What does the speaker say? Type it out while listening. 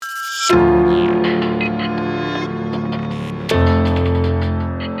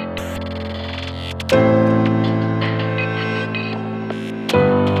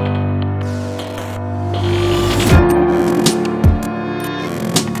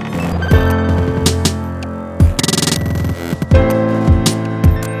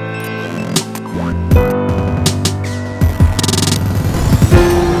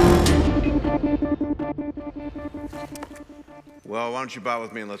Why don't you bow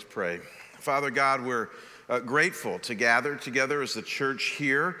with me and let's pray. Father God, we're grateful to gather together as the church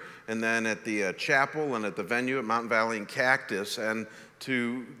here and then at the chapel and at the venue at Mountain Valley and Cactus, and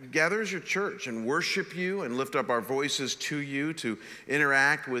to gather as your church and worship you and lift up our voices to you, to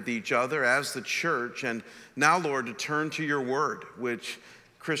interact with each other as the church. And now, Lord, to turn to your word, which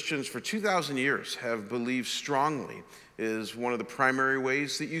Christians for 2,000 years have believed strongly is one of the primary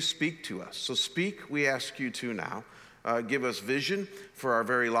ways that you speak to us. So speak, we ask you to now. Give us vision for our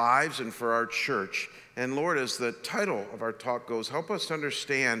very lives and for our church. And Lord, as the title of our talk goes, help us to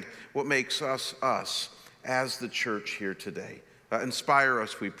understand what makes us us as the church here today. Inspire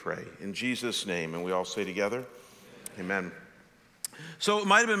us, we pray, in Jesus' name. And we all say together, amen. So it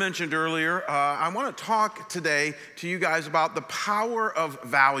might have been mentioned earlier, I want to talk today to you guys about the power of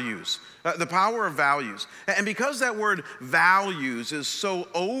values. The power of values. And because that word values is so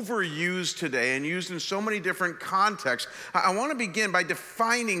overused today and used in so many different contexts, I want to begin by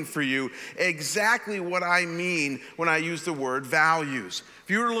defining for you exactly what I mean when I use the word values. If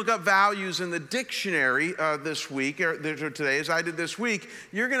you were to look up values in the dictionary this week, or today, as I did this week,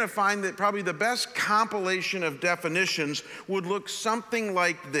 you're going to find that probably the best compilation of definitions would look something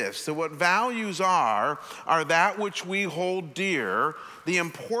like this. So what values are that which we hold dear, the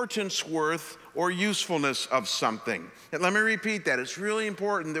importance, worth, or usefulness of something. And let me repeat that. It's really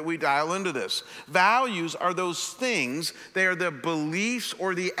important that we dial into this. Values are those things, they are the beliefs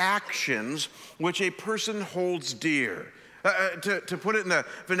or the actions which a person holds dear. To put it in the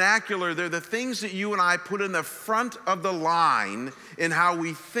vernacular, they're the things that you and I put in the front of the line in how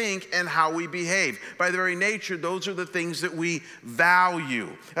we think and how we behave. By their very nature, those are the things that we value.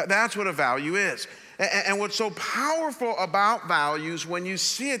 That's what a value is. And what's so powerful about values when you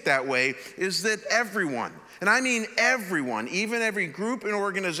see it that way is that everyone, and I mean everyone, even every group and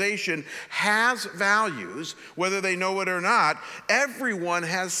organization has values, whether they know it or not. Everyone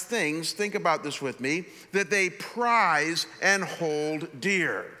has things, think about this with me, that they prize and hold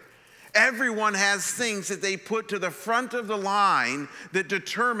dear. Everyone has things that they put to the front of the line that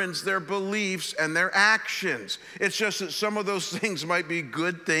determines their beliefs and their actions. It's just that some of those things might be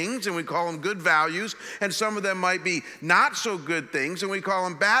good things, and we call them good values, and some of them might be not so good things, and we call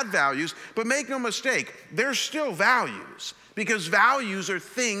them bad values. But make no mistake, they're still values. Because values are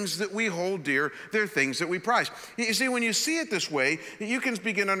things that we hold dear. They're things that we prize. You see, when you see it this way, you can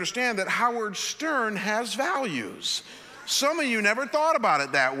begin to understand that Howard Stern has values. Some of you never thought about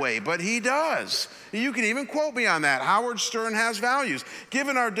it that way, but he does. You can even quote me on that. Howard Stern has values.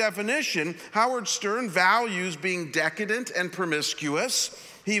 Given our definition, Howard Stern values being decadent and promiscuous.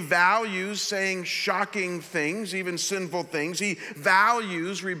 He values saying shocking things, even sinful things. He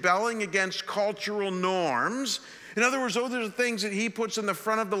values rebelling against cultural norms. In other words, those are the things that he puts in the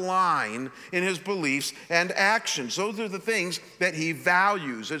front of the line in his beliefs and actions. Those are the things that he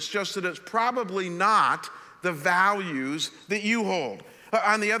values. It's just that it's probably not the values that you hold.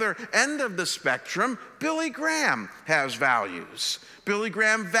 On the other end of the spectrum, Billy Graham has values. Billy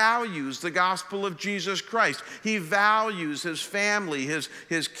Graham values the gospel of Jesus Christ. He values his family, his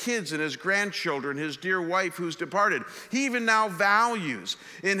kids and his grandchildren, his dear wife who's departed. He even now values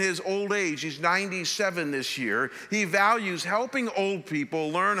in his old age, he's 97 this year, he values helping old people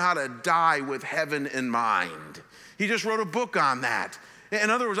learn how to die with heaven in mind. He just wrote a book on that. In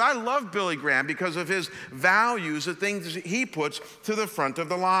other words, I love Billy Graham because of his values, the things he puts to the front of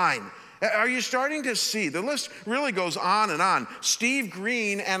the line. Are you starting to see? The list really goes on and on. Steve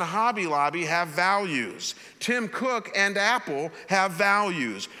Green and Hobby Lobby have values. Tim Cook and Apple have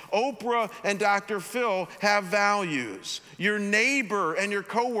values. Oprah and Dr. Phil have values. Your neighbor and your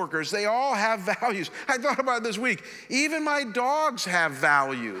coworkers, they all have values. I thought about it this week. Even my dogs have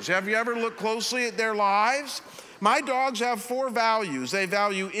values. Have you ever looked closely at their lives? My dogs have 4 values. They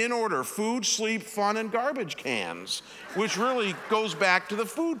value in order: food, sleep, fun, and garbage cans, which really goes back to the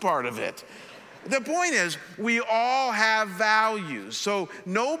food part of it. The point is, we all have values, so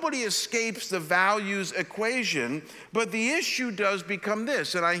nobody escapes the values equation, but the issue does become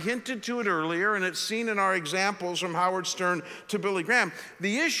this, and I hinted to it earlier, and it's seen in our examples from Howard Stern to Billy Graham.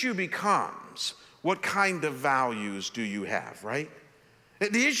 The issue becomes, what kind of values do you have, right?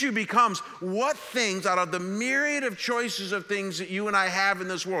 The issue becomes, what things out of the myriad of choices of things that you and I have in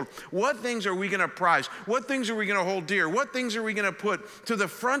this world, what things are we going to prize? What things are we going to hold dear? What things are we going to put to the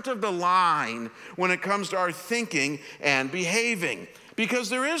front of the line when it comes to our thinking and behaving? Because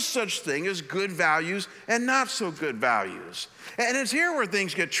there is such thing as good values and not so good values. And it's here where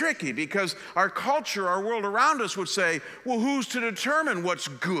things get tricky, because our culture, our world around us would say, well, who's to determine what's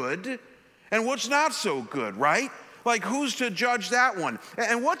good and what's not so good, right? Like, who's to judge that one?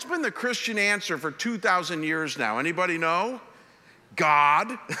 And what's been the Christian answer for 2,000 years now? Anybody know?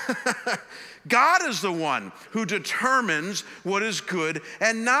 God. God is the one who determines what is good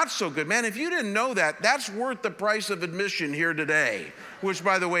and not so good. Man, if you didn't know that, that's worth the price of admission here today, which,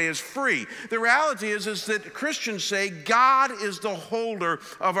 by the way, is free. The reality is that Christians say God is the holder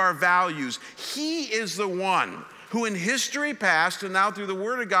of our values. He is the one who in history past and now through the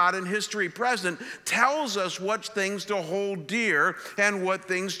Word of God in history present tells us what things to hold dear and what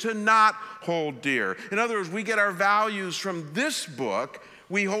things to not hold dear. In other words, we get our values from this book.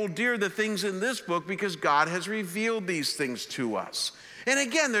 We hold dear the things in this book because God has revealed these things to us. And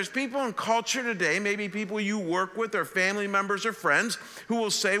again, there's people in culture today, maybe people you work with or family members or friends, who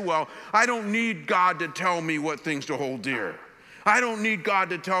will say, well, I don't need God to tell me what things to hold dear. I don't need God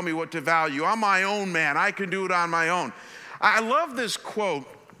to tell me what to value. I'm my own man. I can do it on my own. I love this quote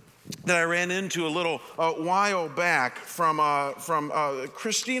that I ran into a little while back from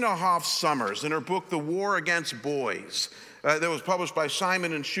Christina Hoff Sommers in her book, The War Against Boys. That was published by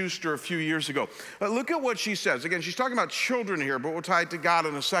Simon & Schuster a few years ago. Look at what she says. Again, she's talking about children here, but we'll tie it to God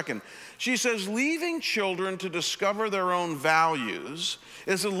in a second. She says, leaving children to discover their own values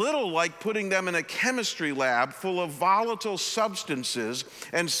is a little like putting them in a chemistry lab full of volatile substances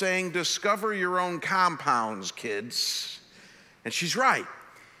and saying, discover your own compounds, kids. And she's right.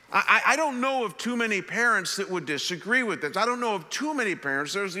 I don't know of too many parents that would disagree with this. I don't know of too many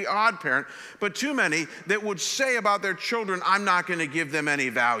parents, there's the odd parent, but too many that would say about their children, I'm not going to give them any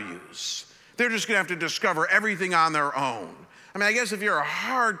values. They're just going to have to discover everything on their own. I mean, I guess if you're a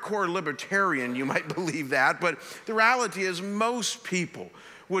hardcore libertarian, you might believe that, but the reality is most people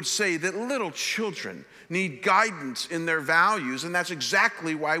would say that little children need guidance in their values, and that's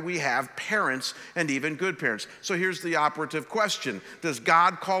exactly why we have parents and even good parents. So here's the operative question. Does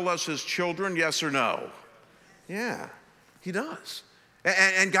God call us his children, yes or no? Yeah, he does.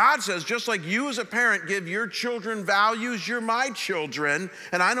 And God says, just like you as a parent give your children values, you're my children,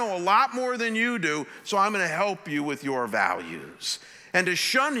 and I know a lot more than you do, so I'm going to help you with your values. And to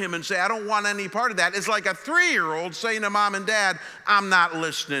shun him and say, I don't want any part of that, is like a 3-year-old saying to mom and dad, I'm not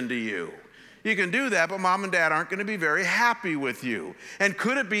listening to you. You can do that, but mom and dad aren't going to be very happy with you. And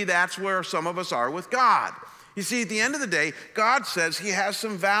could it be that's where some of us are with God? You see, at the end of the day, God says he has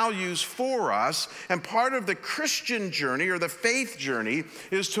some values for us, and part of the Christian journey or the faith journey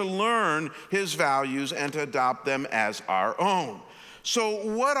is to learn his values and to adopt them as our own. So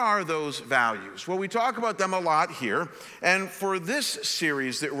what are those values? Well, we talk about them a lot here, and for this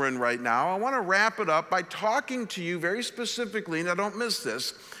series that we're in right now, I want to wrap it up by talking to you very specifically, now don't miss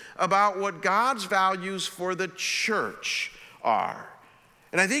this, about what God's values for the church are.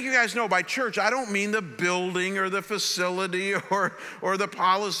 And I think you guys know by church, I don't mean the building or the facility or the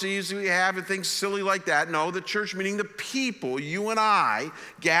policies we have and things silly like that. No, the church meaning the people, you and I,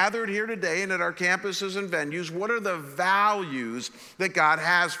 gathered here today and at our campuses and venues. What are the values that God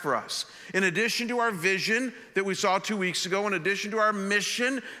has for us? In addition to our vision that we saw 2 weeks ago, in addition to our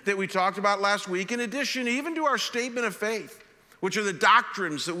mission that we talked about last week, in addition even to our statement of faith, which are the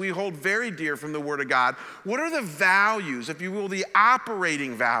doctrines that we hold very dear from the Word of God. What are the values, if you will, the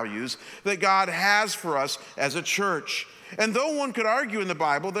operating values that God has for us as a church? And though one could argue in the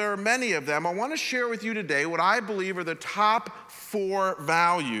Bible, there are many of them, I want to share with you today what I believe are the top 4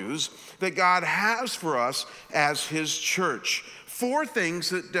 values that God has for us as his church. 4 things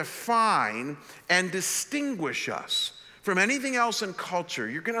that define and distinguish us from anything else in culture.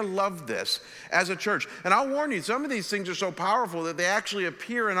 You're going to love this as a church. And I'll warn you, some of these things are so powerful that they actually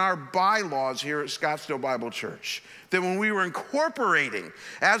appear in our bylaws here at Scottsdale Bible Church. That when we were incorporating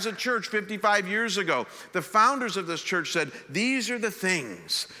as a church 55 years ago, the founders of this church said, these are the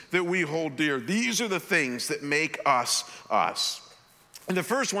things that we hold dear. These are the things that make us us. And the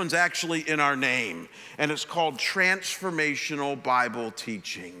first one's actually in our name, and it's called transformational Bible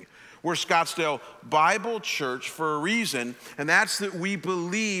teaching. We're Scottsdale Bible Church for a reason, and that's that we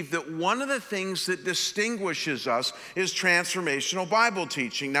believe that one of the things that distinguishes us is transformational Bible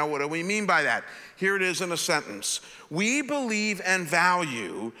teaching. Now, what do we mean by that? Here it is in a sentence. We believe and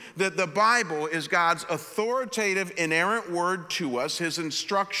value that the Bible is God's authoritative, inerrant word to us, his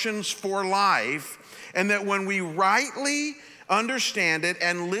instructions for life, and that when we rightly understand it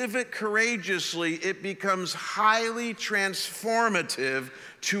and live it courageously, it becomes highly transformative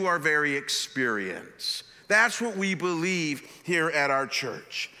to our very experience. That's what we believe here at our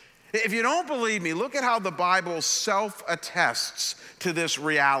church. If you don't believe me, look at how the Bible self-attests to this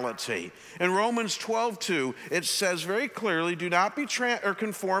reality. In Romans 12:2, it says very clearly, do not be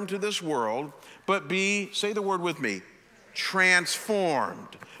conformed to this world, but be, say the word with me,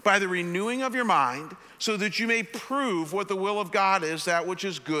 transformed by the renewing of your mind, so that you may prove what the will of God is, that which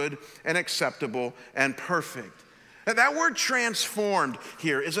is good and acceptable and perfect. That word transformed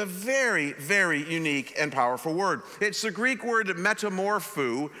here is a very, very unique and powerful word. It's the Greek word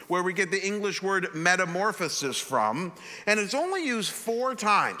metamorpho, where we get the English word metamorphosis from, and it's only used 4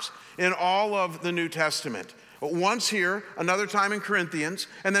 times in all of the New Testament. Once here, another time in Corinthians,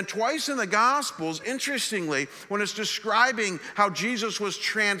 and then twice in the Gospels, interestingly, when it's describing how Jesus was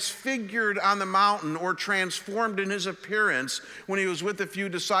transfigured on the mountain or transformed in his appearance when he was with the few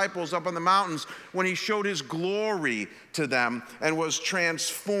disciples up on the mountains, when he showed his glory to them and was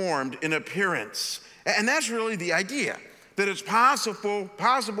transformed in appearance. And that's really the idea, that it's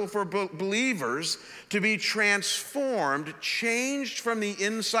possible for believers to be transformed, changed from the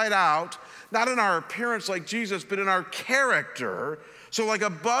inside out, not in our appearance like Jesus, but in our character. So like a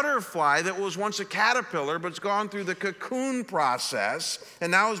butterfly that was once a caterpillar, but's gone through the cocoon process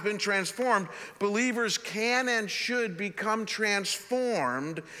and now has been transformed, believers can and should become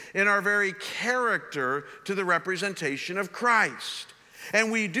transformed in our very character to the representation of Christ.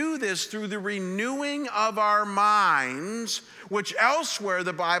 And we do this through the renewing of our minds, which elsewhere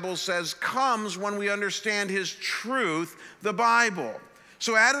the Bible says comes when we understand his truth, the Bible.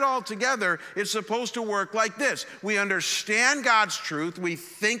 So add it all together, it's supposed to work like this. We understand God's truth, we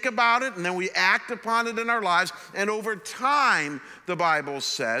think about it, and then we act upon it in our lives. And over time, the Bible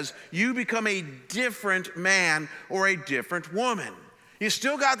says, you become a different man or a different woman. You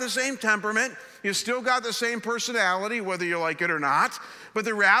still got the same temperament, you still got the same personality, whether you like it or not. But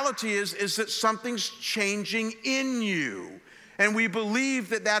the reality is that something's changing in you. And we believe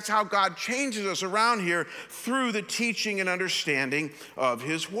that that's how God changes us around here through the teaching and understanding of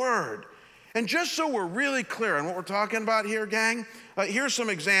his word. And just so we're really clear on what we're talking about here, gang, here's some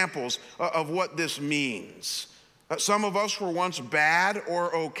examples of what this means. Some of us were once bad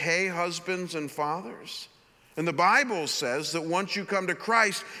or okay husbands and fathers. And the Bible says that once you come to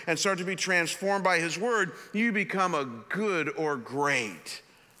Christ and start to be transformed by his word, you become a good or great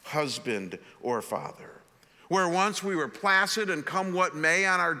husband or father. Where once we were placid and come what may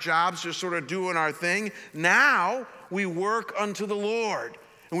on our jobs, just sort of doing our thing, now we work unto the Lord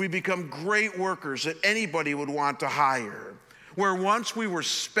and we become great workers that anybody would want to hire. Where once we were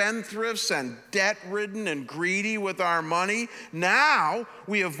spendthrifts and debt-ridden and greedy with our money, now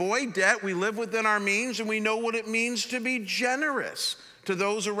we avoid debt, we live within our means, and we know what it means to be generous to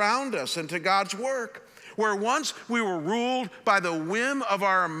those around us and to God's work. Where once we were ruled by the whim of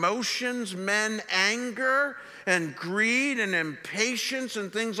our emotions, anger and greed and impatience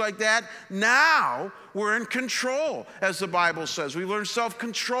and things like that, now we're in control, as the Bible says. We learn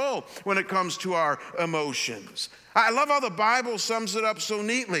self-control when it comes to our emotions. I love how the Bible sums it up so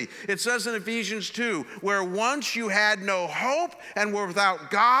neatly. It says in Ephesians 2, where once you had no hope and were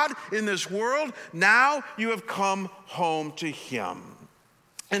without God in this world, now you have come home to him.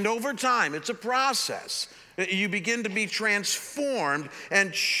 And over time, it's a process. You begin to be transformed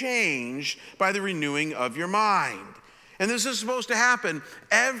and changed by the renewing of your mind. And this is supposed to happen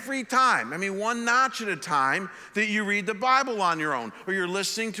every time. One notch at a time that you read the Bible on your own, or you're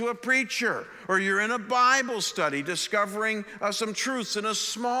listening to a preacher, or you're in a Bible study discovering some truths in a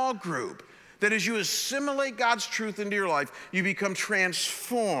small group. That as you assimilate God's truth into your life, you become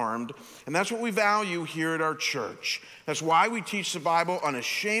transformed. And that's what we value here at our church. That's why we teach the Bible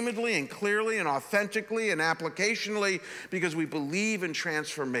unashamedly and clearly and authentically and applicationally, because we believe in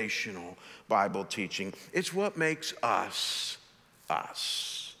transformational Bible teaching. It's what makes us,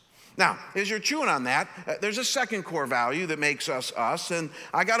 us. Now, as you're chewing on that, there's a second core value that makes us, us. And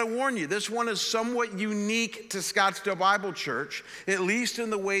I got to warn you, this one is somewhat unique to Scottsdale Bible Church, at least in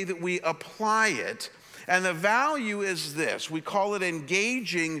the way that we apply it. And the value is this. We call it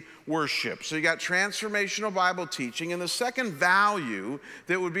engaging worship. So you got transformational Bible teaching. And the second value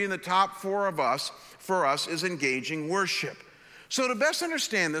that would be in the top 4 for us is engaging worship. So to best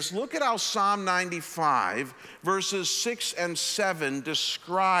understand this, look at how Psalm 95, verses 6 and 7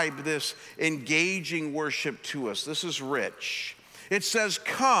 describe this engaging worship to us. This is rich. It says,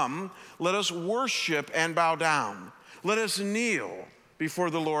 "Come, let us worship and bow down. Let us kneel before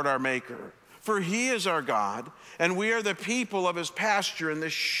the Lord our Maker. For he is our God, and we are the people of his pasture and the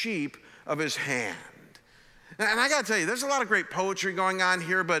sheep of his hand." And I got to tell you, there's a lot of great poetry going on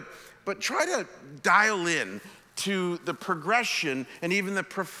here, but try to dial in to the progression and even the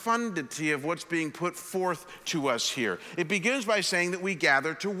profundity of what's being put forth to us here. It begins by saying that we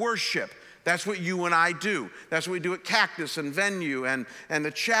gather to worship. That's what you and I do. That's what we do at Cactus and Venue and the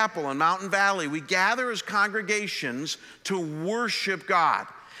Chapel and Mountain Valley. We gather as congregations to worship God.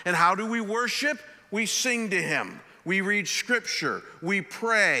 And how do we worship? We sing to him. We read scripture, we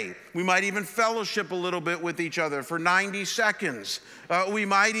pray, we might even fellowship a little bit with each other for 90 seconds. We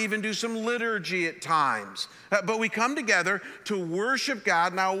might even do some liturgy at times. But we come together to worship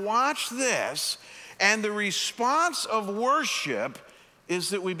God. Now watch this, and the response of worship is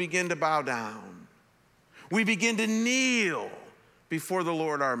that we begin to bow down. We begin to kneel before the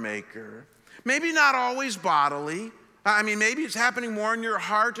Lord our Maker. Maybe not always bodily. I mean, maybe it's happening more in your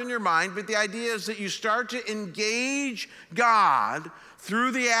heart and your mind, but the idea is that you start to engage God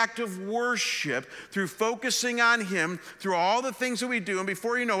through the act of worship, through focusing on Him, through all the things that we do. And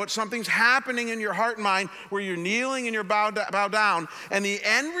before you know it, something's happening in your heart and mind where you're kneeling and you're bow down. And the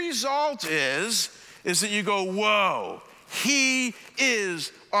end result is that you go, whoa, He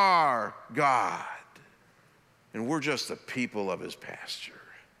is our God. And we're just the people of His pasture.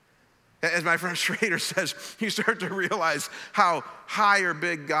 As my friend Schrader says, you start to realize how high or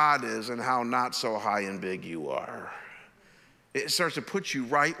big God is and how not so high and big you are. It starts to put you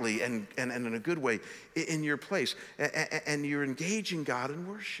rightly and in a good way in your place. And you're engaging God in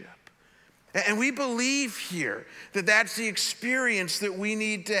worship. And we believe here that that's the experience that we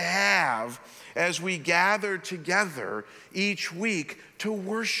need to have as we gather together each week to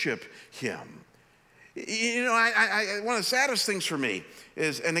worship Him. You know, one of the saddest things for me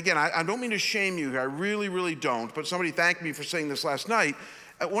is, and again, I don't mean to shame you, I really, really don't, but somebody thanked me for saying this last night.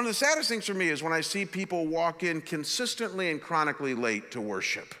 One of the saddest things for me is when I see people walk in consistently and chronically late to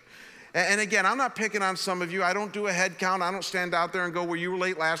worship. And again, I'm not picking on some of you. I don't do a head count. I don't stand out there and go, well, you were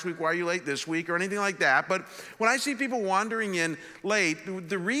late last week, why are you late this week, or anything like that. But when I see people wandering in late,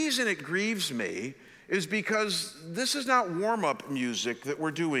 the reason it grieves me is because this is not warm-up music that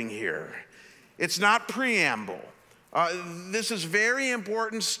we're doing here. It's not preamble. This is very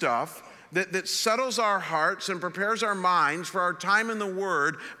important stuff that settles our hearts and prepares our minds for our time in the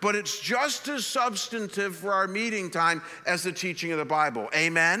Word, but it's just as substantive for our meeting time as the teaching of the Bible.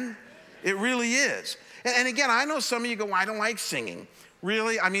 Amen? It really is. And again, I know some of you go, well, I don't like singing.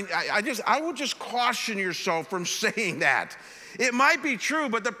 Really? I mean, I would just caution yourself from saying that. It might be true,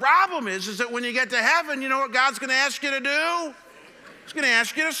 but the problem is that when you get to heaven, you know what God's going to ask you to do? He's going to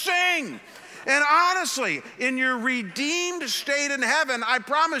ask you to sing. And honestly, in your redeemed state in heaven, I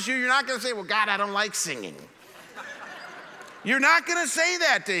promise you, you're not going to say, well, God, I don't like singing. You're not going to say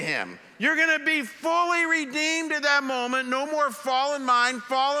that to Him. You're going to be fully redeemed at that moment. No more fallen mind,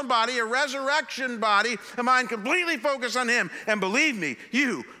 fallen body, a resurrection body, a mind completely focused on Him. And believe me,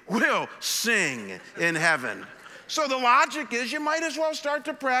 you will sing in heaven. So the logic is you might as well start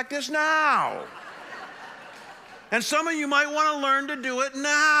to practice now. And some of you might want to learn to do it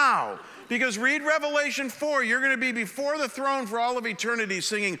now. Because read Revelation 4, you're going to be before the throne for all of eternity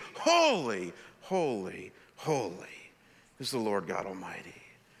singing, holy, holy, holy is the Lord God Almighty.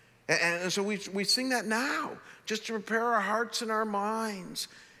 And so we sing that now, just to prepare our hearts and our minds.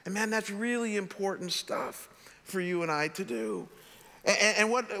 And man, that's really important stuff for you and I to do. And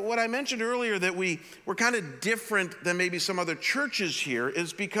what I mentioned earlier, that we're kind of different than maybe some other churches here,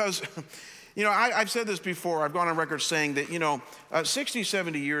 is because... You know, I've said this before. I've gone on record saying that, 60,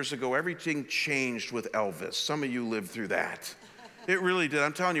 70 years ago, everything changed with Elvis. Some of you lived through that. It really did.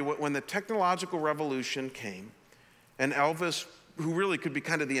 I'm telling you, when the technological revolution came, and Elvis, who really could be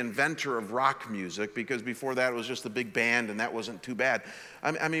kind of the inventor of rock music, because before that it was just the big band, and that wasn't too bad.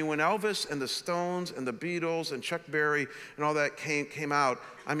 I mean, when Elvis and the Stones and the Beatles and Chuck Berry and all that came out,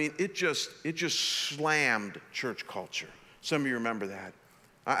 I mean, it just slammed church culture. Some of you remember that.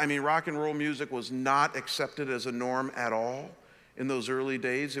 I mean, rock and roll music was not accepted as a norm at all. In those early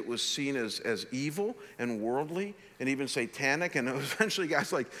days, it was seen as evil and worldly and even satanic. And it was eventually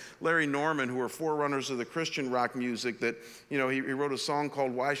guys like Larry Norman, who were forerunners of the Christian rock music, that, he wrote a song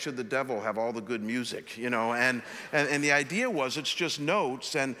called Why Should the Devil Have All the Good Music, and the idea was it's just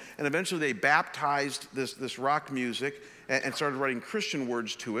notes. And eventually they baptized this rock music and started writing Christian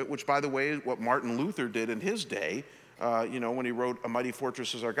words to it, which, by the way, is what Martin Luther did in his day. When he wrote A Mighty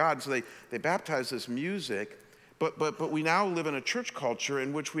Fortress Is Our God. And so they baptized this music, but we now live in a church culture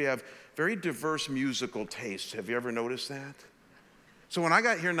in which we have very diverse musical tastes. Have you ever noticed that? So when I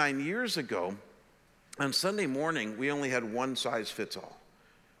got here 9 years ago, on Sunday morning, we only had one size fits all.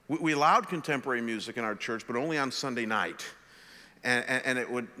 We allowed contemporary music in our church, but only on Sunday night. And it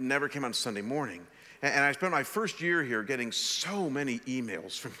would never came on Sunday morning. And I spent my first year here getting so many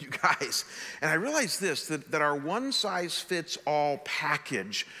emails from you guys. And I realized this, that our one-size-fits-all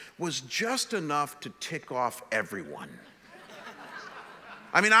package was just enough to tick off everyone.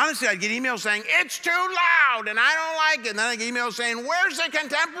 I mean, honestly, I'd get emails saying, it's too loud, and I don't like it. And then I'd get emails saying, where's the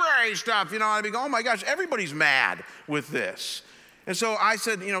contemporary stuff? I'd be going, oh my gosh, everybody's mad with this. And so I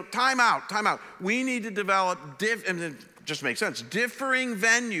said, time out. We need to develop, and it just makes sense, differing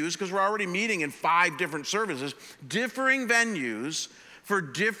venues, because we're already meeting in 5 different services, differing venues for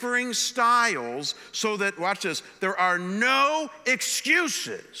differing styles so that, watch this, there are no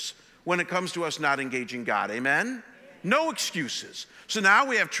excuses when it comes to us not engaging God. Amen? No excuses. So now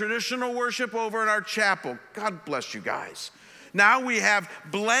we have traditional worship over in our chapel. God bless you guys. Now we have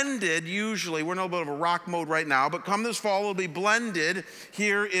blended, usually, we're in a little bit of a rock mode right now, but come this fall, it'll be blended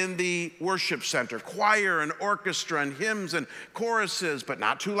here in the worship center. Choir and orchestra and hymns and choruses, but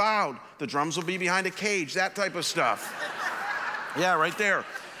not too loud. The drums will be behind a cage, that type of stuff. Yeah, right there.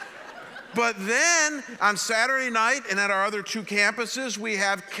 But then on Saturday night and at our other 2 campuses, we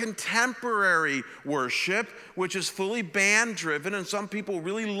have contemporary worship, which is fully band driven, and some people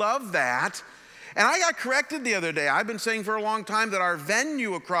really love that. And I got corrected the other day. I've been saying for a long time that our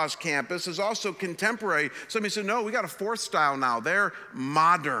venue across campus is also contemporary. Somebody said, no, we got a 4th style now. They're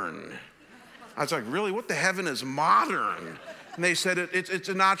modern. I was like, really? What the heaven is modern? And they said it's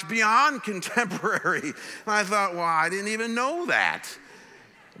a notch beyond contemporary. And I thought, well, I didn't even know that.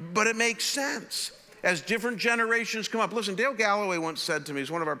 But it makes sense. As different generations come up. Listen, Dale Galloway once said to me,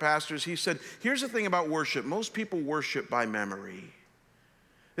 he's one of our pastors, he said, here's the thing about worship. Most people worship by memory.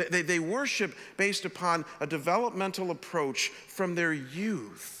 They worship based upon a developmental approach from their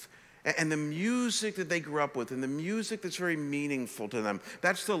youth and the music that they grew up with and the music that's very meaningful to them.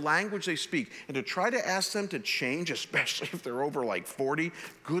 That's the language they speak. And to try to ask them to change, especially if they're over like 40,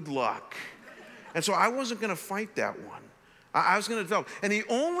 good luck. And so I wasn't going to fight that one. I was going to develop. And the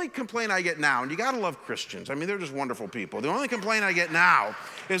only complaint I get now, and you got to love Christians. I mean, they're just wonderful people. The only complaint I get now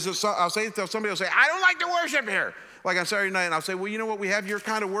is that somebody will say, I don't like to worship here. Like on Saturday night, and I'll say, well, you know what? We have your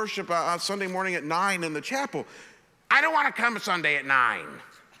kind of worship on Sunday morning at 9 in the chapel. I don't want to come Sunday at 9.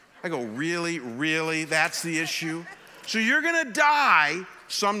 I go, really? Really? That's the issue? So you're going to die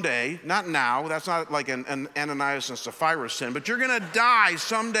someday, not now. That's not like an Ananias and Sapphira sin, but you're going to die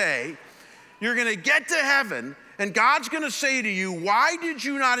someday. You're going to get to heaven, and God's going to say to you, why did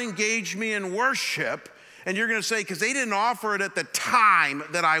you not engage me in worship? And you're going to say, because they didn't offer it at the time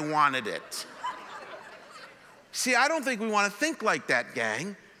that I wanted it. See, I don't think we want to think like that,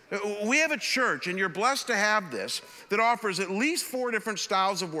 gang. We have a church, and you're blessed to have this, that offers at least 4 different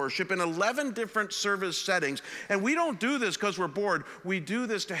styles of worship in 11 different service settings. And we don't do this because we're bored. We do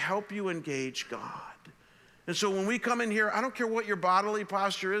this to help you engage God. And so when we come in here, I don't care what your bodily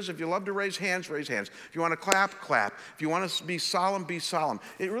posture is. If you love to raise hands, raise hands. If you want to clap, clap. If you want to be solemn, be solemn.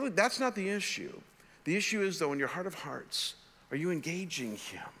 That's not the issue. The issue is, though, in your heart of hearts, are you engaging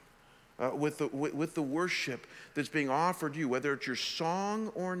Him? With the worship that's being offered you, whether it's your song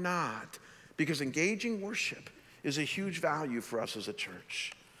or not, because engaging worship is a huge value for us as a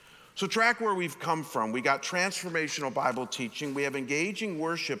church. So track where we've come from. We got transformational Bible teaching, we have engaging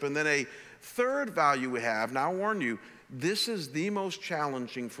worship, and then a third value we have, now I warn you, this is the most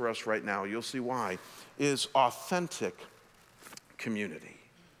challenging for us right now, you'll see why, is authentic community.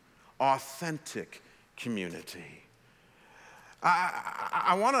 Authentic community.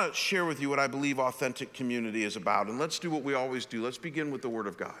 I want to share with you what I believe authentic community is about, and let's do what we always do. Let's begin with the Word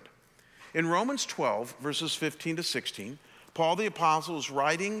of God. In Romans 12, verses 15 to 16, Paul the Apostle is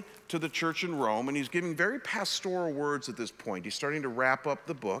writing to the church in Rome, and he's giving very pastoral words at this point. He's starting to wrap up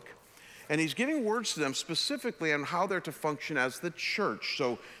the book, and he's giving words to them specifically on how they're to function as the church.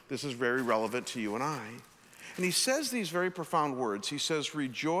 So this is very relevant to you and I. And he says these very profound words. He says,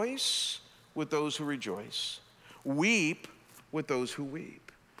 rejoice with those who rejoice. Weep with those who weep.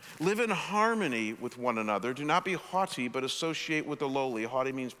 Live in harmony with one another. Do not be haughty, but associate with the lowly.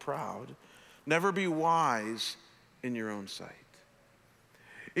 Haughty means proud. Never be wise in your own sight.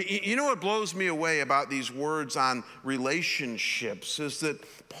 You know what blows me away about these words on relationships is that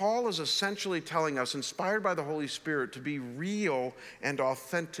Paul is essentially telling us, inspired by the Holy Spirit, to be real and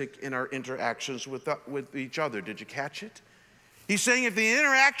authentic in our interactions with each other. Did you catch it? He's saying if the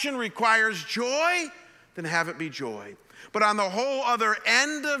interaction requires joy, then have it be joy. But on the whole other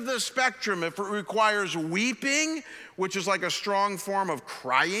end of the spectrum, if it requires weeping, which is like a strong form of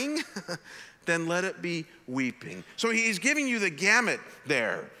crying, then let it be weeping. So he's giving you the gamut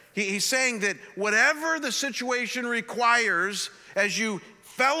there. He's saying that whatever the situation requires, as you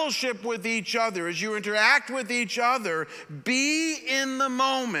fellowship with each other, as you interact with each other, be in the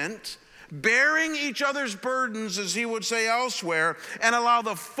moment, bearing each other's burdens, as he would say elsewhere, and allow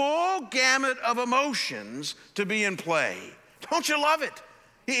the full gamut of emotions to be in play. Don't you love it?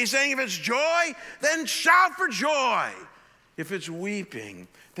 He's saying if it's joy, then shout for joy. If it's weeping,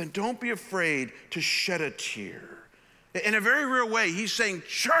 then don't be afraid to shed a tear. In a very real way, he's saying,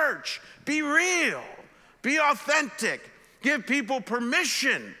 church, be real, be authentic, Give people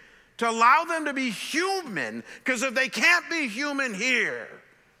permission to allow them to be human, because if they can't be human here,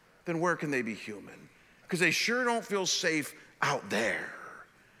 then where can they be human? Because they sure don't feel safe out there.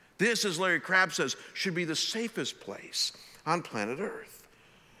 This, as Larry Crabb says, should be the safest place on planet Earth.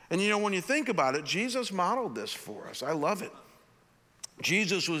 And you know, when you think about it, Jesus modeled this for us. I love it.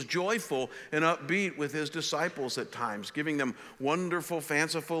 Jesus was joyful and upbeat with his disciples at times, giving them wonderful,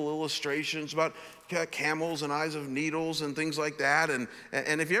 fanciful illustrations about camels and eyes of needles and things like that. And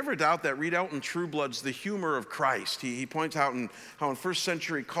if you ever doubt that, read out in True Blood's The Humor of Christ. He points out how in first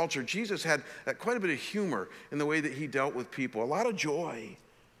century culture, Jesus had quite a bit of humor in the way that he dealt with people, a lot of joy.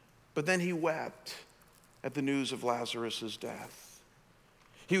 But then he wept at the news of Lazarus' death.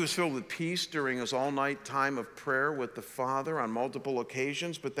 He was filled with peace during his all-night time of prayer with the Father on multiple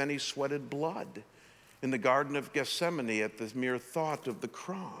occasions, but then he sweated blood in the Garden of Gethsemane at the mere thought of the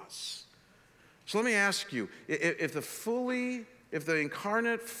cross. So let me ask you, if the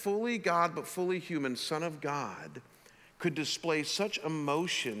incarnate, fully God but fully human Son of God could display such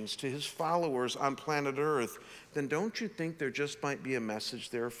emotions to his followers on planet Earth, then don't you think there just might be a message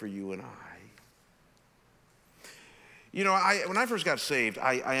there for you and I? You know, when I first got saved,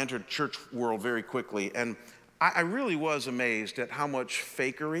 I entered church world very quickly, and I really was amazed at how much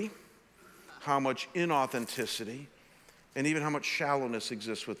fakery, how much inauthenticity, and even how much shallowness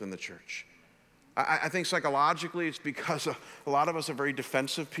exists within the church. I think psychologically it's because a lot of us are very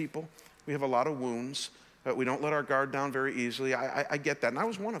defensive people. We have a lot of wounds. We don't let our guard down very easily. I get that, and I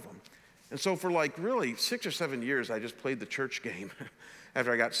was one of them. And so for like really 6 or 7 years, I just played the church game.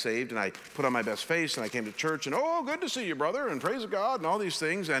 After I got saved and I put on my best face and I came to church and, oh, good to see you, brother, and praise God and all these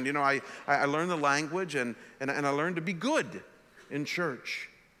things. And, you know, I learned the language and I learned to be good in church.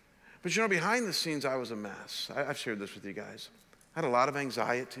 But, you know, behind the scenes, I was a mess. I've shared this with you guys. I had a lot of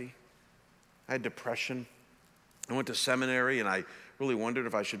anxiety. I had depression. I went to seminary and I really wondered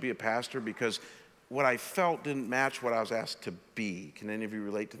if I should be a pastor because what I felt didn't match what I was asked to be. Can any of you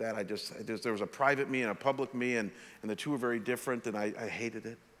relate to that? There was a private me and a public me, and the two were very different, and I hated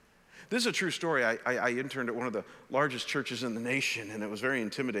it. This is a true story. I interned at one of the largest churches in the nation, and it was very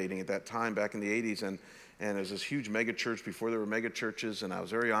intimidating at that time back in the 80s, and it was this huge mega church before there were mega churches, and I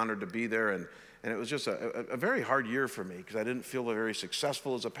was very honored to be there, and it was just a very hard year for me because I didn't feel very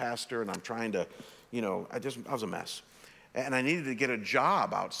successful as a pastor, and I'm trying to, you know, I was a mess. And I needed to get a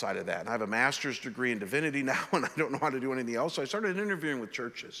job outside of that. And I have a master's degree in divinity now, and I don't know how to do anything else. So I started interviewing with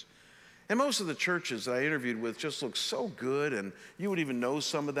churches. And most of the churches that I interviewed with just looked so good, and you would even know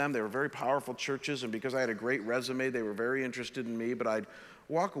some of them. They were very powerful churches, and because I had a great resume, they were very interested in me. But I'd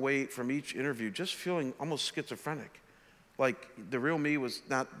walk away from each interview just feeling almost schizophrenic. Like the real me was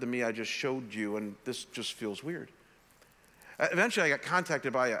not the me I just showed you, and this just feels weird. Eventually, I got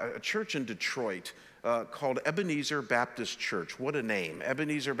contacted by a church in Detroit called Ebenezer Baptist Church. What a name,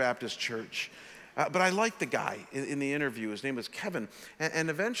 Ebenezer Baptist Church. But I liked the guy in the interview. His name was Kevin. And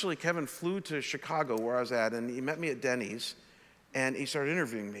eventually, Kevin flew to Chicago, where I was at, and he met me at Denny's, and he started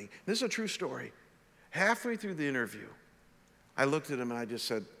interviewing me. This is a true story. Halfway through the interview, I looked at him, and I just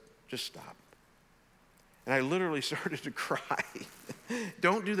said, just stop. And I literally started to cry.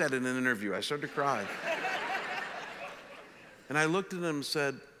 Don't do that in an interview. I started to cry. And I looked at him and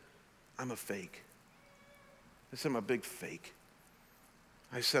said, I'm a fake. I said, I'm a big fake.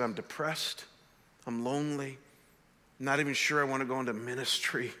 I said, I'm depressed. I'm lonely. Not even sure I want to go into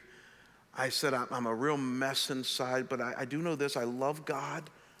ministry. I said, I'm a real mess inside, but I do know this. I love God.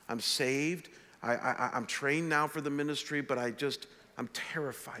 I'm saved. I'm trained now for the ministry, but I'm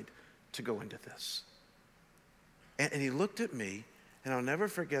terrified to go into this. And he looked at me, and I'll never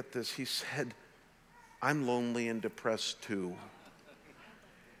forget this. He said, I'm lonely and depressed too.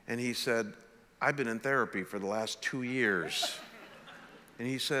 And he said, I've been in therapy for the last 2 years. And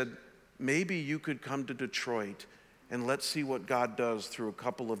he said, maybe you could come to Detroit and let's see what God does through a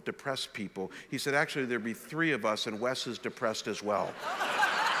couple of depressed people. He said, actually, there'd be 3 of us, and Wes is depressed as well.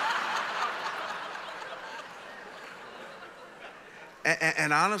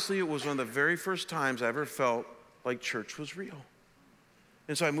 And honestly, it was one of the very first times I ever felt like church was real.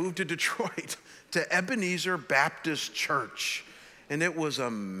 And so I moved to Detroit, to Ebenezer Baptist Church, and it was a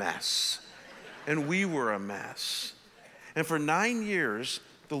mess. And we were a mess. And for 9 years,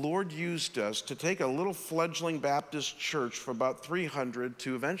 the Lord used us to take a little fledgling Baptist church from about 300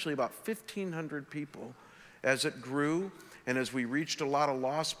 to eventually about 1,500 people as it grew and as we reached a lot of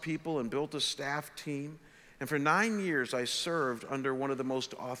lost people and built a staff team. And for 9 years, I served under one of the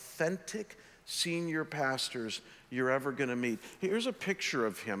most authentic senior pastors you're ever going to meet. Here's a picture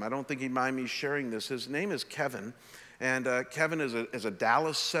of him. I don't think he'd mind me sharing this. His name is Kevin. And Kevin is a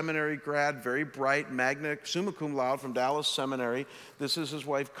Dallas Seminary grad, very bright, magna summa cum laude from Dallas Seminary. This is his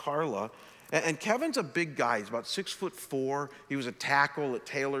wife, Carla. And Kevin's a big guy. He's about 6'4". He was a tackle at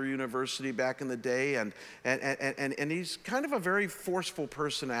Taylor University back in the day. And he's kind of a very forceful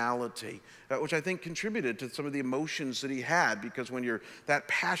personality, which I think contributed to some of the emotions that he had, because when you're that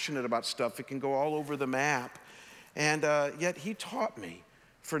passionate about stuff, it can go all over the map. And yet he taught me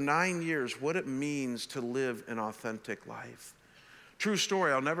for 9 years what it means to live an authentic life. True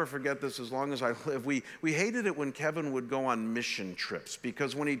story, I'll never forget this as long as I live. We hated it when Kevin would go on mission trips,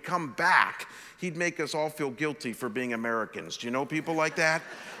 because when he'd come back, he'd make us all feel guilty for being Americans. Do you know people like that?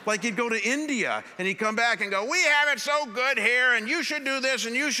 Like he'd go to India and he'd come back and go, we have it so good here and you should do this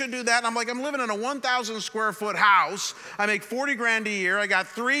and you should do that. And I'm like, I'm living in a 1,000 square foot house. I make 40 grand a year. I got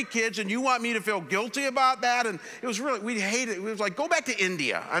 3 kids and you want me to feel guilty about that? And it was really, we hated it. It was like, go back to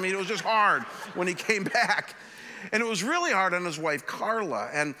India. I mean, it was just hard when he came back. And it was really hard on his wife, Carla.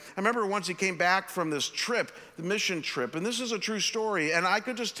 And I remember once he came back from this trip, the mission trip, and this is a true story, and I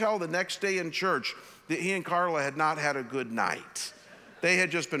could just tell the next day in church that he and Carla had not had a good night. They had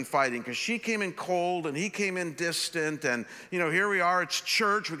just been fighting, because she came in cold and he came in distant, and here we are, it's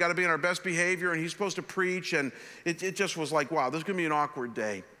church, we got to be on our best behavior, and he's supposed to preach, and it just was like, wow, this is going to be an awkward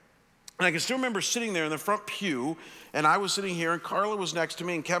day. And I can still remember sitting there in the front pew, and I was sitting here, and Carla was next to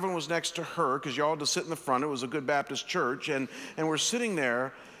me, and Kevin was next to her, because y'all had to sit in the front. It was a good Baptist church, and we're sitting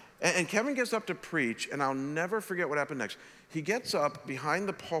there, and Kevin gets up to preach, and I'll never forget what happened next. He gets up behind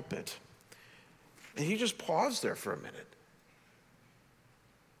the pulpit, and he just paused there for a minute.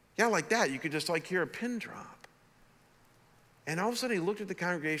 Yeah, like that. You could just hear a pin drop. And all of a sudden, he looked at the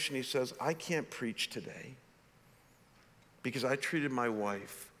congregation, he says, I can't preach today because I treated my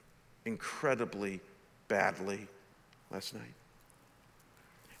wife incredibly badly last night.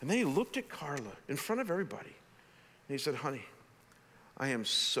 And then he looked at Carla in front of everybody, and he said, honey, I am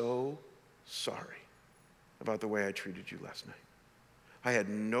so sorry about the way I treated you last night. I had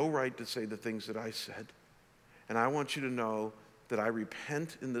no right to say the things that I said, and I want you to know that I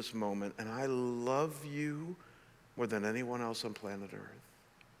repent in this moment, and I love you more than anyone else on planet Earth.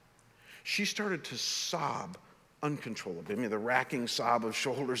 She started to sob uncontrollably. I mean, the racking sob of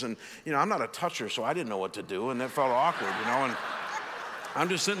shoulders. And, I'm not a toucher, so I didn't know what to do. And it felt awkward, And I'm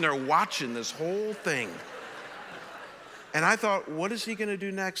just sitting there watching this whole thing. And I thought, what is he going to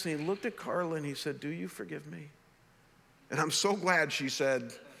do next? And he looked at Carla and he said, do you forgive me? And I'm so glad she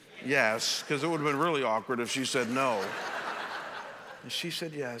said yes, because it would have been really awkward if she said no. And she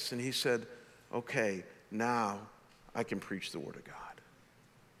said yes. And he said, okay, now I can preach the word of God.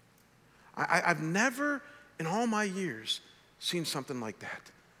 I've never in all my years seen something like that.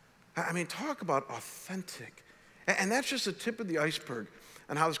 I mean, talk about authentic. And that's just the tip of the iceberg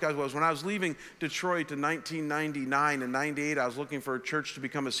on how this guy was. When I was leaving Detroit in 1999 and 98, I was looking for a church to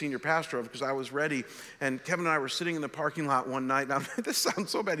become a senior pastor of, because I was ready. And Kevin and I were sitting in the parking lot one night. Now, this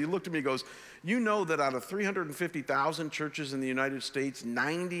sounds so bad. He looked at me and goes, you know that out of 350,000 churches in the United States,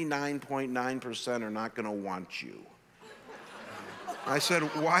 99.9% are not going to want you. I said,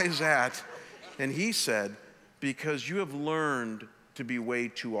 why is that? And he said, because you have learned to be way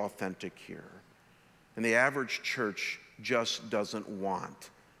too authentic here. And the average church just doesn't want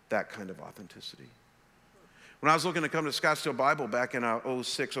that kind of authenticity. When I was looking to come to Scottsdale Bible back in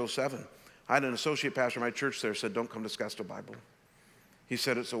 06, 07, I had an associate pastor in my church there said, don't come to Scottsdale Bible. He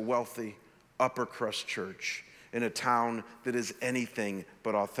said it's a wealthy, upper crust church in a town that is anything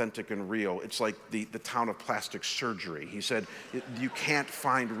but authentic and real. It's like the town of plastic surgery. He said, you can't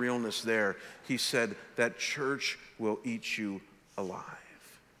find realness there. He said, that church will eat you alive.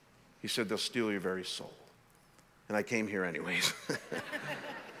 He said, they'll steal your very soul. And I came here anyways.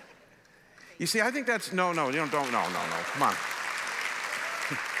 You see, I think that's, no, come on.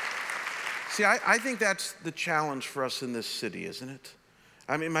 See, I think that's the challenge for us in this city, isn't it?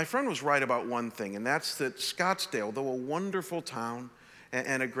 I mean, my friend was right about one thing, and that's that Scottsdale, though a wonderful town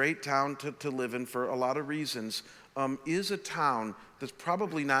and a great town to live in for a lot of reasons, is a town that's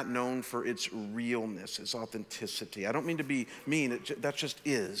probably not known for its realness, its authenticity. I don't mean to be mean, that just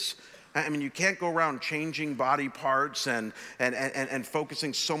is. I mean, you can't go around changing body parts and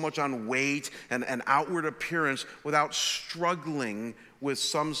focusing so much on weight and outward appearance without struggling with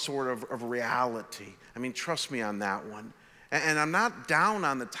some sort of reality. I mean, trust me on that one. And I'm not down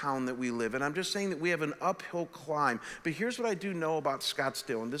on the town that we live in. I'm just saying that we have an uphill climb. But here's what I do know about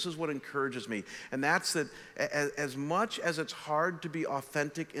Scottsdale, and this is what encourages me. And that's that as much as it's hard to be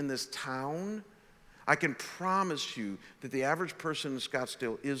authentic in this town, I can promise you that the average person in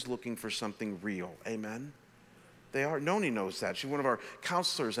Scottsdale is looking for something real. Amen? They are. Noni knows that. She's one of our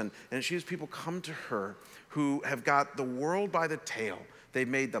counselors, and she has people come to her who have got the world by the tail. They've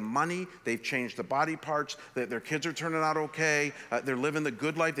made the money. They've changed the body parts. Their kids are turning out okay. They're living the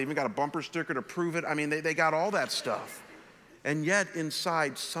good life. They even got a bumper sticker to prove it. I mean, they got all that stuff. And yet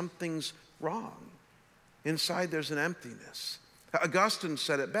inside, something's wrong. Inside, there's an emptiness. Augustine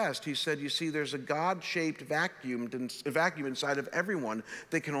said it best. He said, you see, there's a God-shaped vacuum inside of everyone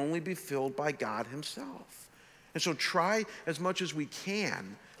that can only be filled by God himself. And so try as much as we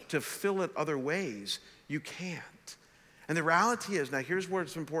can to fill it other ways. You can't. And the reality is, now here's where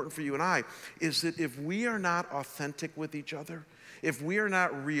it's important for you and I, is that if we are not authentic with each other, if we are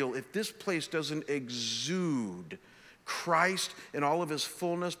not real, if this place doesn't exude Christ in all of his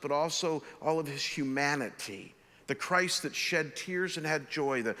fullness, but also all of his humanity, the Christ that shed tears and had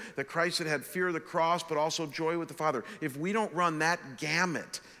joy, the Christ that had fear of the cross, but also joy with the Father, if we don't run that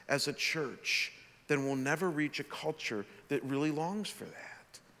gamut as a church, then we'll never reach a culture that really longs for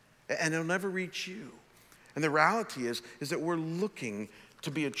that. And it'll never reach you. And the reality is that we're looking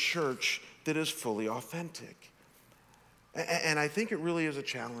to be a church that is fully authentic. And I think it really is a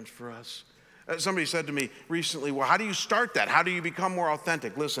challenge for us. Somebody said to me recently, well, how do you start that? How do you become more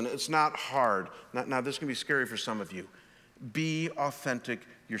authentic? Listen, it's not hard. Now, this can be scary for some of you. Be authentic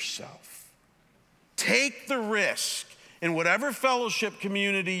yourself. Take the risk in whatever fellowship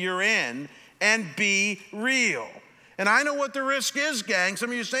community you're in and be real. And I know what the risk is, gang. Some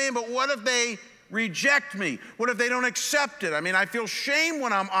of you are saying, but what if they reject me? What if they don't accept it? I mean, I feel shame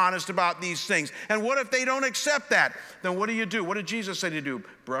when I'm honest about these things. And what if they don't accept that? Then what do you do? What did Jesus say to do?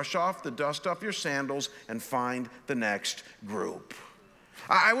 Brush off the dust off your sandals and find the next group.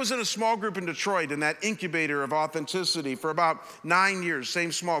 I was in a small group in Detroit, in that incubator of authenticity, for about 9 years,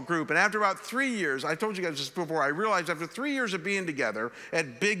 same small group. And after about 3 years, I told you guys this before, I realized after 3 years of being together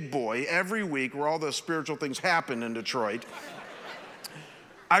at Big Boy every week, where all the spiritual things happen in Detroit,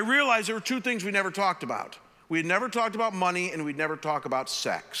 I realized there were two things we never talked about. We had never talked about money, and we'd never talked about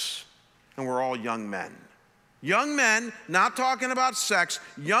sex. And we're all young men. Young men not talking about sex,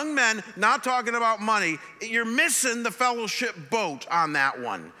 young men not talking about money. You're missing the fellowship boat on that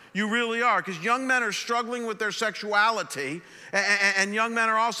one. You really are, because young men are struggling with their sexuality, and young men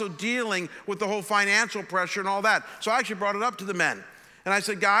are also dealing with the whole financial pressure and all that. So I actually brought it up to the men. And I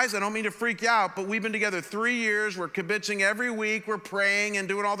said, guys, I don't mean to freak you out, but we've been together 3 years. We're kibitzing every week. We're praying and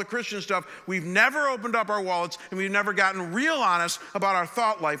doing all the Christian stuff. We've never opened up our wallets, and we've never gotten real honest about our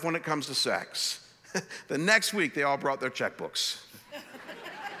thought life when it comes to sex. The next week, they all brought their checkbooks,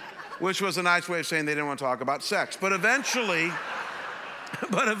 which was a nice way of saying they didn't want to talk about sex. But eventually,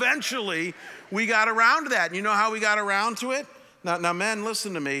 we got around to that. And you know how we got around to it? Now, men,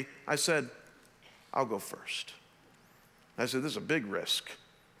 listen to me. I said, I'll go first. I said, this is a big risk,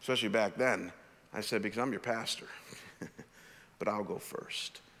 especially back then. I said, because I'm your pastor, but I'll go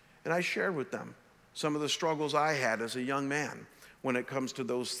first. And I shared with them some of the struggles I had as a young man when it comes to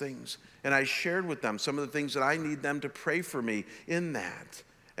those things. And I shared with them some of the things that I need them to pray for me in that.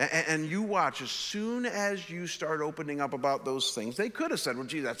 And you watch, as soon as you start opening up about those things, they could have said, well,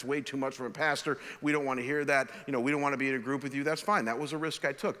 gee, that's way too much from a pastor. We don't want to hear that. You know, we don't want to be in a group with you. That's fine. That was a risk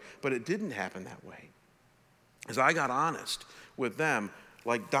I took. But it didn't happen that way. As I got honest with them,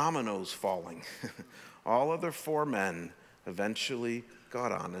 like dominoes falling, all other 4 men eventually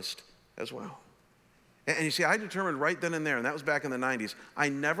got honest as well. And you see, I determined right then and there, and that was back in the 90s, I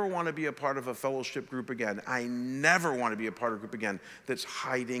never want to be a part of a fellowship group again. I never want to be a part of a group again that's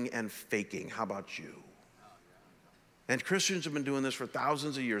hiding and faking. How about you? And Christians have been doing this for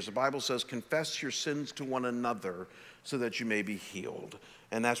thousands of years. The Bible says, confess your sins to one another so that you may be healed.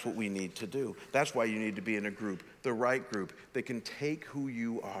 And that's what we need to do. That's why you need to be in a group, the right group, that can take who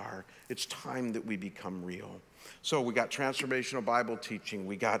you are. It's time that we become real. So we got transformational Bible teaching.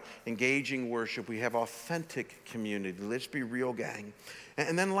 We got engaging worship. We have authentic community. Let's be real, gang.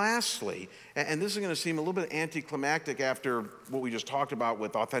 And then lastly, and this is going to seem a little bit anticlimactic after what we just talked about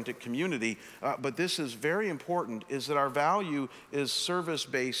with authentic community, but this is very important, is that our value is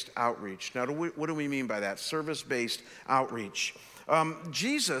service-based outreach. Now, what do we mean by that? Service-based outreach.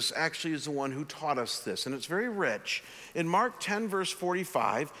 Jesus actually is the one who taught us this, and it's very rich. In Mark 10, verse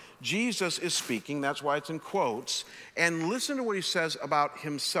 45, Jesus is speaking, that's why it's in quotes, and listen to what he says about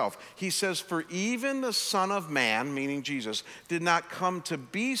himself. He says, for even the Son of Man, meaning Jesus, did not come to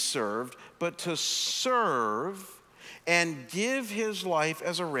be served, but to serve and give his life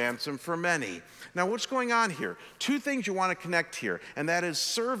as a ransom for many. Now, what's going on here? 2 things you want to connect here, and that is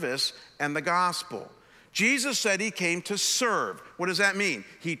service and the gospel. Jesus said he came to serve. What does that mean?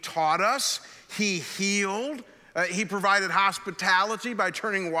 He taught us, he healed, He provided hospitality by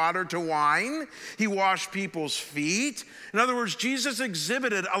turning water to wine. He washed people's feet. In other words, Jesus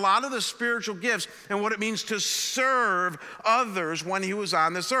exhibited a lot of the spiritual gifts and what it means to serve others when he was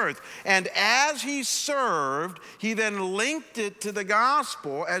on this earth. And as he served, he then linked it to the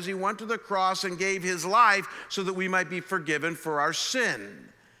gospel as he went to the cross and gave his life so that we might be forgiven for our sin.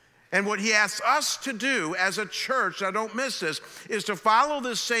 And what he asks us to do as a church, now don't miss this, is to follow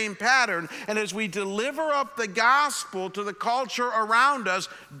this same pattern. And as we deliver up the gospel to the culture around us,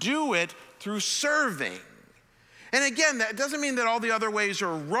 do it through serving. And again, that doesn't mean that all the other ways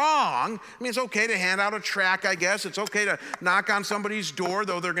are wrong. I mean, it's okay to hand out a tract, I guess. It's okay to knock on somebody's door,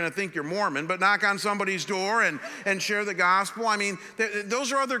 though they're going to think you're Mormon, but knock on somebody's door and share the gospel. I mean,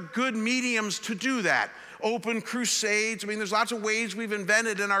 those are other good mediums to do that. Open crusades. I mean, there's lots of ways we've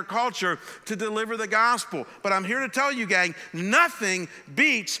invented in our culture to deliver the gospel. But I'm here to tell you, gang, nothing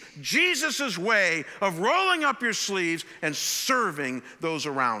beats Jesus' way of rolling up your sleeves and serving those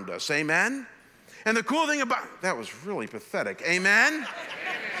around us. Amen? And the cool thing about, that was really pathetic. Amen?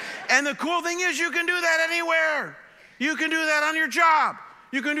 And the cool thing is you can do that anywhere. You can do that on your job.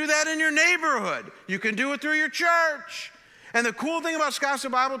 You can do that in your neighborhood. You can do it through your church. And the cool thing about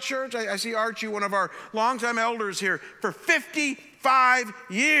Scottsdale Bible Church, I see Archie, one of our longtime elders here, for 55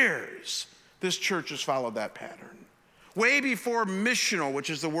 years, this church has followed that pattern. Way before missional, which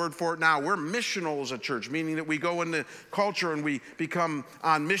is the word for it now, we're missional as a church, meaning that we go into culture and we become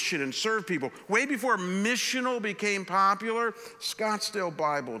on mission and serve people. Way before missional became popular, Scottsdale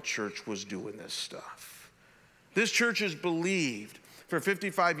Bible Church was doing this stuff. This church has believed for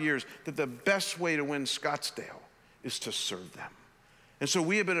 55 years that the best way to win Scottsdale is to serve them. And so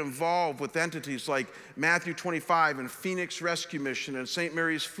we have been involved with entities like Matthew 25 and Phoenix Rescue Mission and St.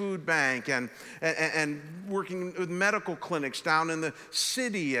 Mary's Food Bank and working with medical clinics down in the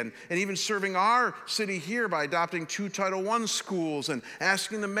city and even serving our city here by adopting 2 Title I schools and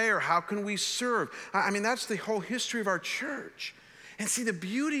asking the mayor, how can we serve? I mean, that's the whole history of our church. And see, the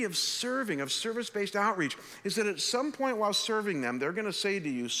beauty of serving, of service-based outreach, is that at some point while serving them, they're going to say to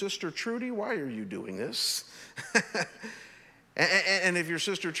you, Sister Trudy, why are you doing this? And if you're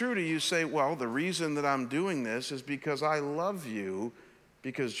Sister Trudy, you say, well, the reason that I'm doing this is because I love you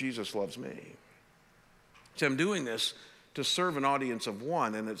because Jesus loves me. So I'm doing this to serve an audience of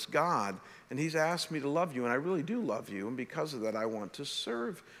one, and it's God, and he's asked me to love you, and I really do love you, and because of that, I want to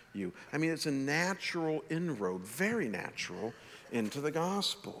serve you. I mean, it's a natural inroad, very natural, into the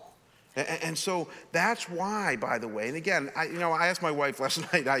gospel. And so that's why, by the way, and again, I asked my wife last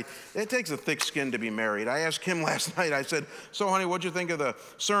night, it takes a thick skin to be married. I asked Kim last night, I said, so honey, what'd you think of the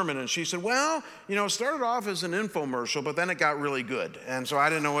sermon? And she said, well, it started off as an infomercial, but then it got really good. And so I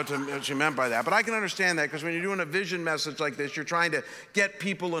didn't know what she meant by that. But I can understand that because when you're doing a vision message like this, you're trying to get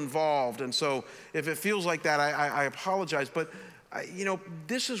people involved. And so if it feels like that, I apologize. But,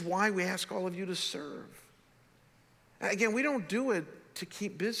 this is why we ask all of you to serve. Again, we don't do it to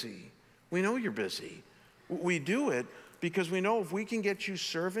keep busy. We know you're busy. We do it because we know if we can get you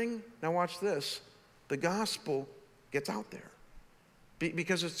serving, now watch this, the gospel gets out there.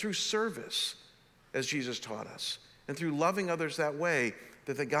 Because it's through service, as Jesus taught us, and through loving others that way,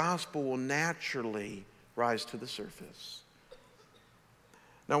 that the gospel will naturally rise to the surface.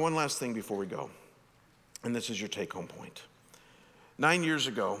 Now, one last thing before we go, and this is your take-home point. 9 years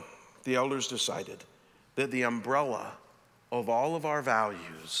ago, the elders decided that the umbrella of all of our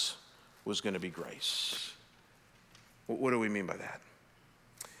values was going to be grace. What do we mean by that?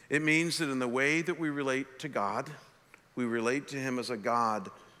 It means that in the way that we relate to God, we relate to him as a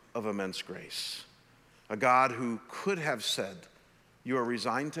God of immense grace. A God who could have said, you are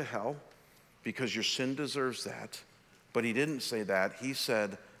resigned to hell because your sin deserves that. But he didn't say that. He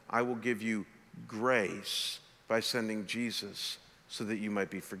said, I will give you grace by sending Jesus so that you might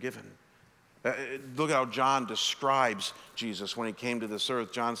be forgiven. Look at how John describes Jesus when he came to this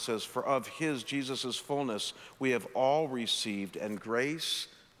earth. John says, for of Jesus' fullness, we have all received, and grace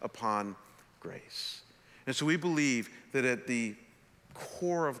upon grace. And so we believe that at the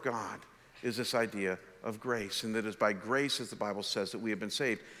core of God is this idea of grace, and that it's by grace, as the Bible says, that we have been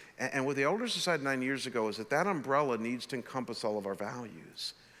saved. And what the elders decided 9 years ago is that umbrella needs to encompass all of our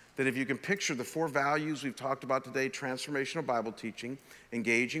values. That if you can picture the 4 values we've talked about today, transformational Bible teaching,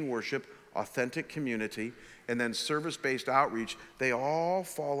 engaging worship, authentic community, and then service-based outreach, they all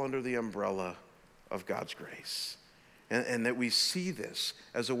fall under the umbrella of God's grace. And that we see this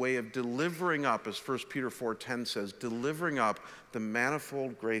as a way of delivering up, as 1 Peter 4:10 says, delivering up the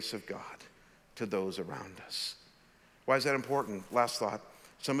manifold grace of God to those around us. Why is that important? Last thought.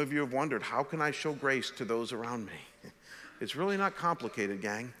 Some of you have wondered, how can I show grace to those around me? It's really not complicated,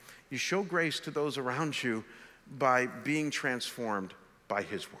 gang. You show grace to those around you by being transformed by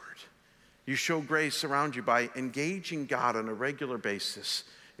his word. You show grace around you by engaging God on a regular basis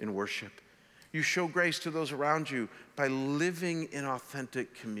in worship. You show grace to those around you by living in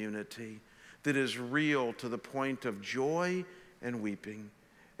authentic community that is real to the point of joy and weeping.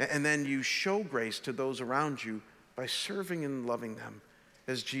 And then you show grace to those around you by serving and loving them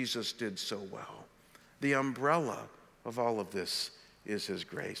as Jesus did so well. The umbrella of all of this is his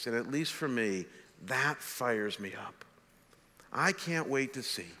grace. And at least for me, that fires me up. I can't wait to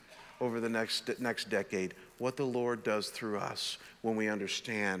see over the next decade what the Lord does through us when we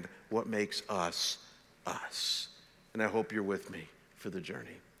understand what makes us us. And I hope you're with me for the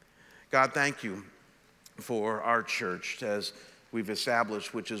journey. God, thank you for our church as we've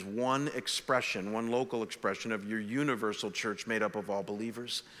established, which is one expression, one local expression of your universal church made up of all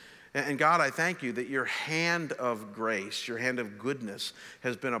believers. And God, I thank you that your hand of grace, your hand of goodness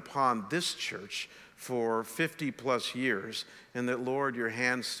has been upon this church for 50 plus years, and that, Lord, your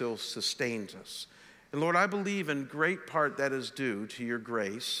hand still sustains us. And Lord, I believe in great part that is due to your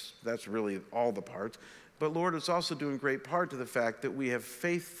grace. That's really all the parts. But Lord, it's also due in great part to the fact that we have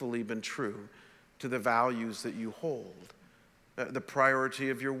faithfully been true to the values that you hold. The priority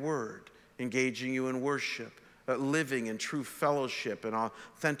of your word, engaging you in worship, living in true fellowship and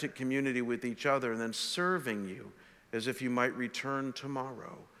authentic community with each other, and then serving you as if you might return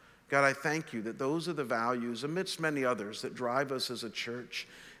tomorrow. God, I thank you that those are the values, amidst many others, that drive us as a church.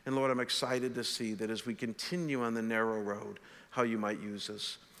 And Lord, I'm excited to see that as we continue on the narrow road, how you might use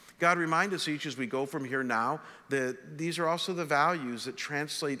us. God, remind us each as we go from here now that these are also the values that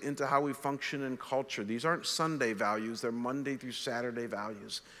translate into how we function in culture. These aren't Sunday values, they're Monday through Saturday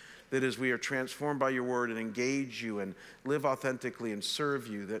values. That as we are transformed by your word and engage you and live authentically and serve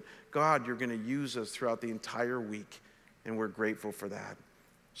you, that God, you're going to use us throughout the entire week, and we're grateful for that.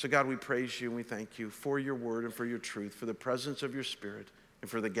 So God, we praise you and we thank you for your word and for your truth, for the presence of your Spirit and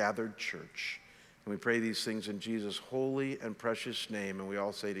for the gathered church. And we pray these things in Jesus' holy and precious name. And we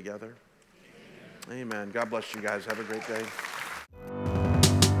all say together, amen. Amen. God bless you guys. Have a great day.